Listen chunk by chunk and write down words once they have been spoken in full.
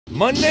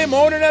Monday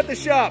morning at the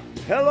shop.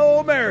 Hello,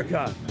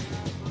 America.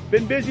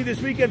 Been busy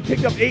this weekend,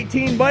 picked up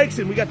 18 bikes,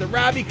 and we got the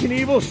Robbie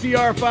Knievel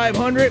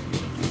CR500.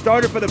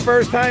 Started for the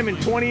first time in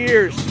 20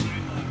 years.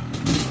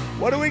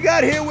 What do we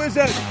got here,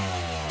 Wizard?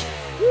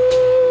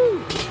 Woo!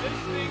 This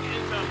thing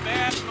is a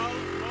bad motor.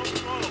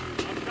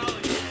 I'm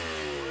telling you,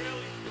 it's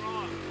really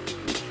strong.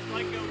 It's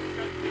like it's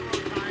got 0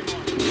 time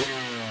on it.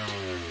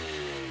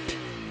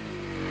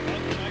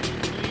 That's nice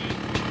and clean.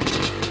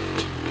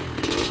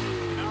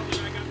 Now that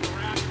I got the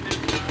wrap and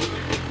that down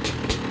there.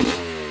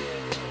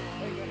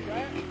 Hey, you gonna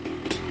try it?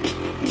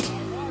 I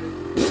want it.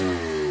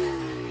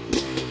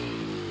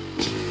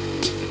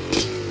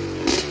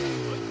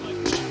 Looks like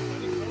that, but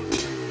it goes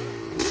very well.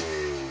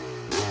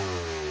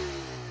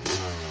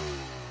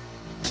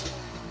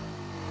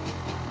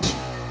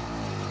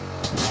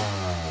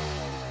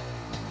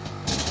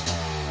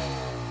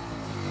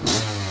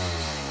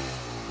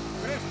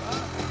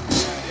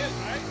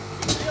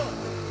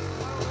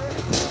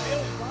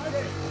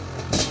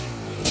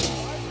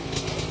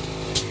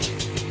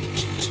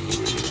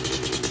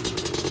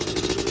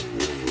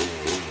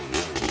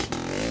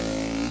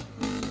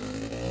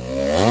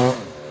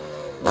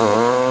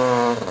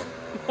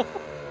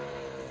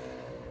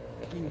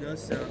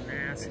 Does sound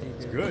nasty.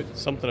 It's good.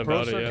 Something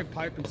about it, yeah. Circuit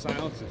pipe and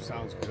silencer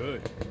sounds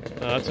good.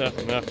 No, that's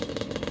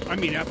FMF. I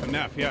mean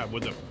FMF, yeah,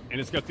 with the and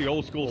it's got the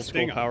old school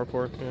stinger. Power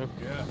port, yeah.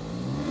 Yeah.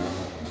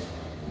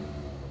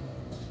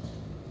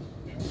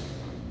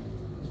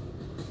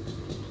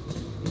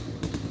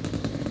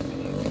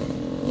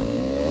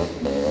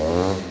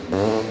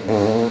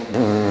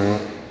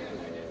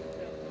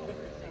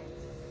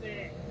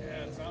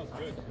 Yeah, it sounds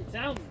good. It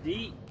sounds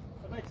deep.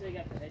 I bet you they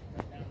got the head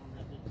cut down on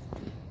that thing.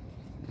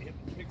 It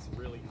kicks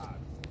really hot.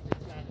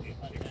 It's not It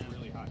cut kicks down.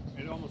 really hot.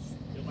 It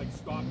like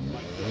stopped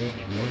like You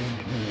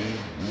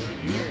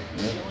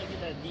only get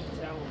that deep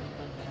sound when it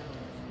comes down.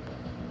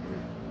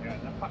 yeah,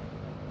 that pipe,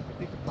 I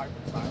think the pipe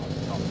and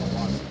silencer helps a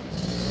lot.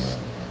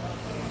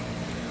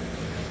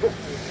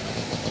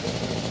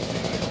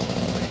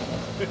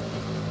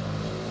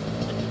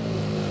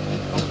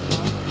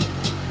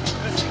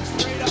 This thing's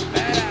straight up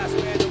badass,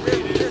 man. The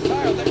rear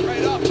tire lit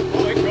right up.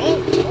 Oh, it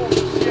goes. Holy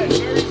shit.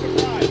 Very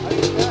surprised. I think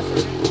it's faster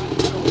than I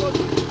don't know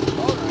the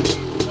motor. I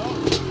mean, no.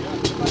 Yeah,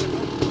 somebody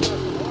knows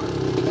the motor.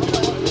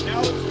 Now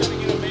it's going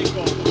to get a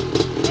makeover,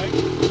 right?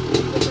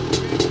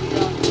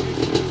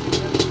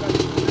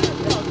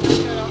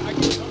 I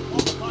can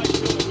multiply to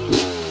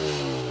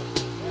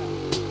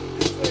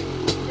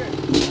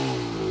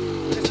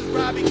This is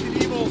Robbie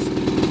Knievel's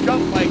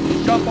jump bike. The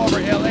jump over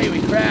LA. We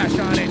crashed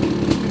on it.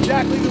 It's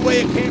exactly the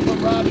way it came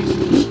from Robbie's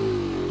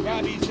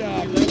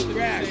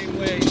crash. same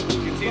way. You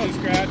can see the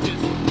scratches.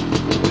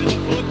 There's a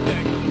foot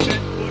thing. There's a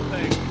bent foot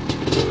thing.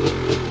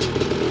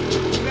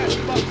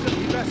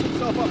 He messed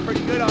himself up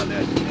pretty good on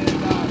this, and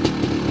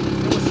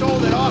it was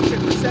sold at auction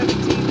for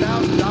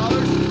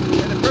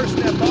 $17,000, and the person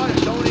that bought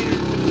it donated it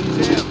to the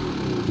museum.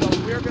 So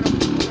we're gonna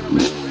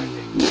resurrect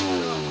it.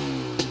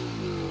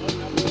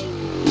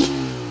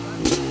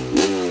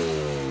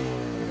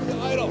 The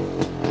idol.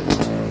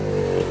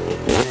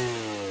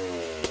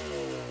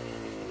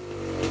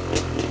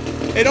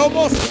 It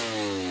almost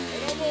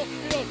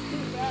feels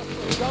too fast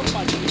for a jump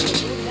bike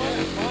because you wouldn't want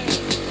to find it.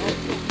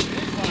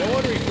 No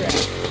wonder he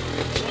crashed.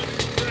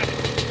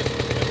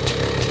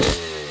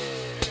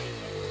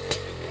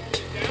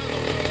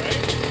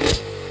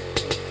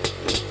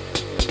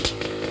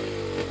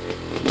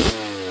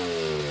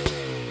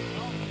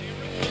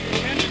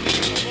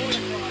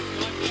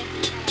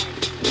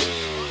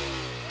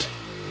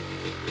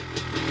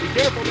 Be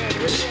careful, man.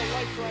 Here's the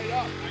lights right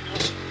up.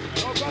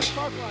 Go across the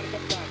parking lot a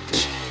couple times.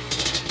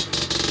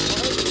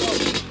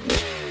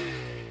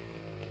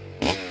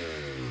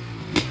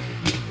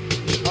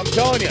 I'm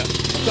telling you.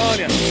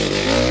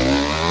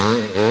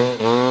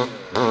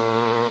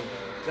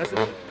 That's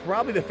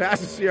probably the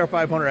fastest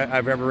CR500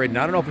 I've ever ridden.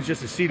 I don't know if it's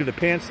just a seat of the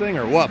pants thing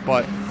or what,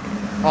 but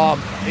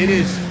it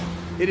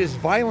is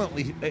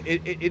violently.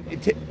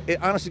 It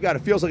honestly, God,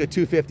 it feels like a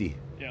 250.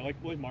 Yeah,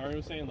 like Mario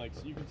was saying, like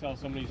you can tell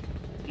somebody's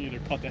either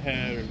cut the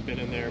head or been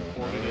in there,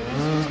 poured it in.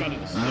 It's got a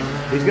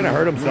distinct. He's gonna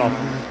hurt himself.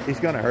 He's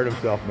gonna hurt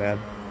himself, man.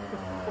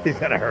 He's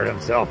gonna hurt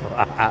himself.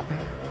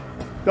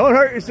 Don't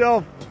hurt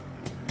yourself.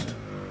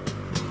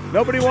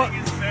 Nobody wants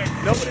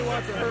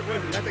to hurt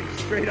women. That thing's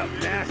straight up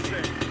nasty.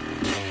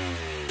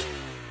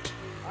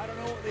 I don't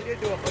know what they did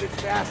to it, but it's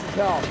fast as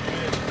hell.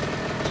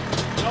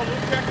 No,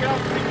 we'll check it out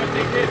and see what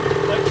they did.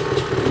 Like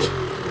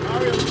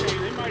Mario was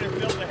saying, they might have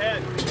built the head.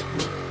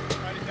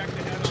 Try to deck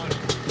the head on it.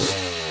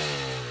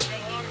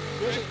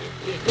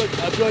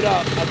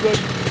 A good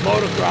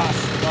motocross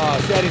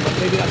setting, but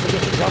maybe that's a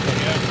different jumping.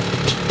 Yeah.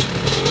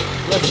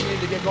 Unless you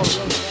need to get going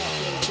really fast,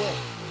 really quick.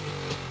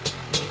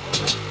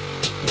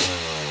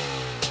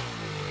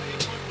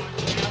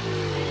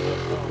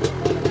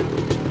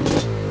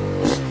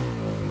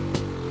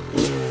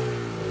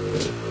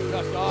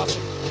 Just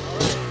awesome. All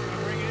right,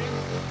 bring it in.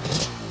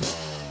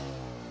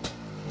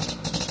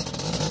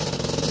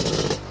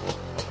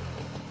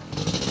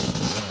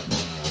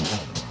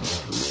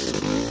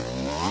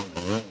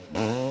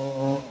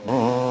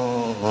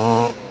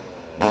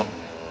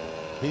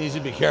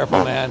 needs to be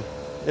careful, man.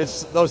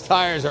 Those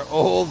tires are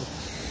old,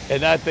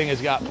 and that thing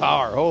has got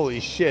power. Holy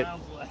shit.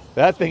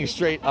 That thing's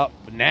straight up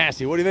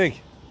nasty. What do you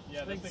think?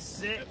 Yeah, that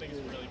thing's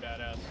really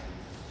badass.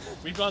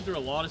 We've gone through a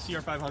lot of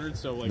CR500s,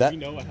 so like we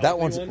know that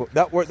one's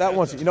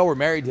you know, we're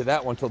married to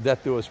that one till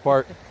death do us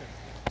part.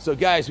 So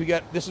guys,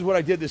 this is what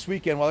I did this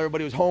weekend while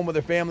everybody was home with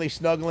their family,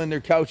 snuggling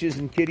their couches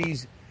and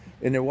kitties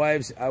and their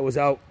wives. I was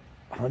out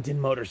hunting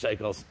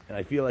motorcycles, and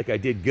I feel like I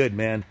did good,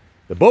 man.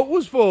 The boat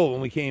was full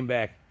when we came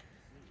back.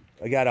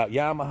 I got a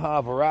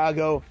Yamaha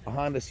Virago, a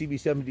Honda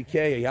CB70K,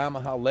 a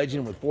Yamaha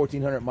Legend with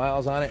 1,400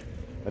 miles on it,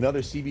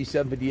 another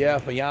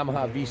CB750F, a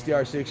Yamaha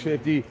V-Star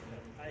 650.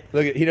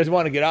 Look, he doesn't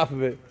want to get off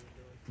of it.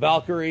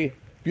 Valkyrie,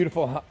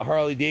 beautiful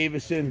Harley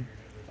Davidson,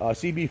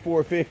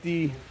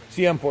 CB450,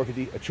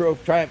 CM450, a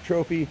Triumph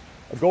Trophy,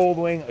 a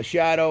Goldwing, a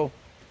Shadow,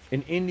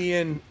 an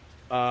Indian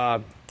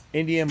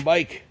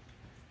bike,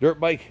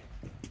 dirt bike,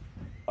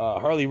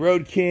 Harley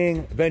Road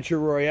King, Venture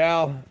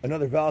Royale,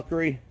 another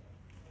Valkyrie,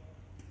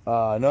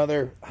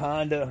 another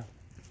Honda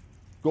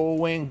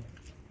Goldwing,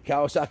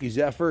 Kawasaki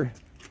Zephyr.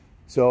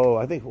 So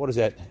I think, what is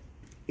that,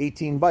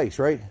 18 bikes,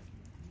 right?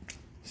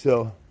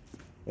 So,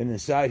 and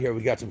inside here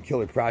we got some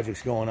killer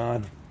projects going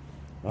on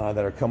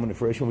that are coming to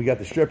fruition. We got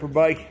the stripper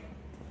bike,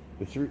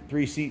 the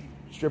three-seat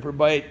stripper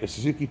bike, the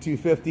Suzuki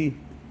 250. We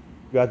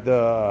got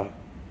the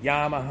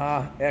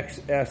Yamaha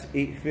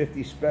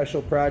XS850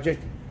 Special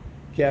Project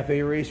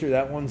Cafe Racer.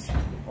 That one's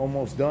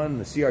almost done.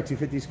 The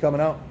CR250 is coming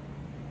out.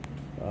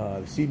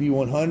 The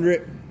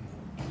CB100,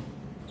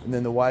 and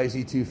then the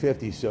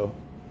YZ250. So,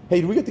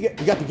 hey, we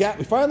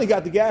finally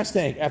got the gas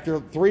tank after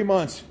 3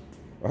 months,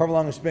 or however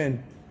long it's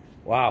been.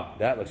 Wow,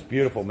 that looks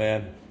beautiful,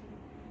 man.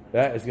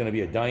 That is going to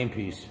be a dime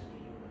piece.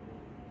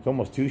 It's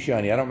almost too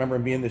shiny. I don't remember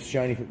them being this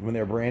shiny when they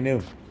were brand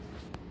new.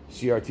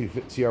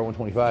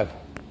 CR125.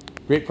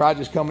 Great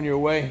projects coming your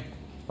way.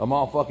 I'm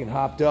all fucking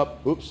hopped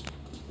up. Oops.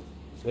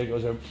 There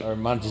goes our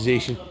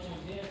monetization.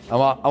 I'm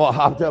all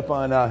hopped up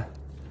on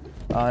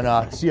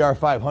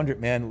CR500,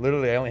 man.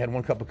 Literally, I only had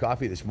 1 cup of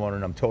coffee this morning,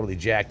 and I'm totally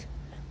jacked.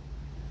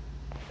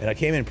 And I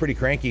came in pretty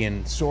cranky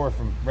and sore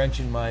from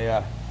wrenching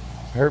my,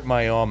 hurt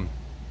my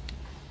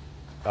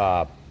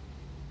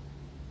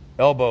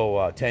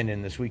elbow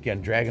tendon this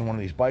weekend, dragging one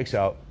of these bikes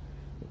out.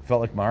 It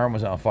felt like my arm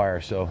was on fire.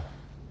 So,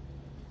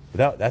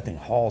 that thing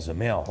hauls a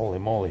mail. Holy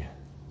moly!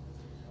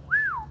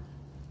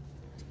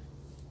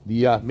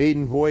 The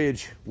maiden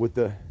voyage with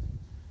the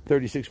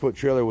 36-foot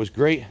trailer was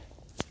great,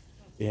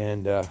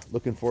 and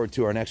looking forward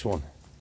to our next one.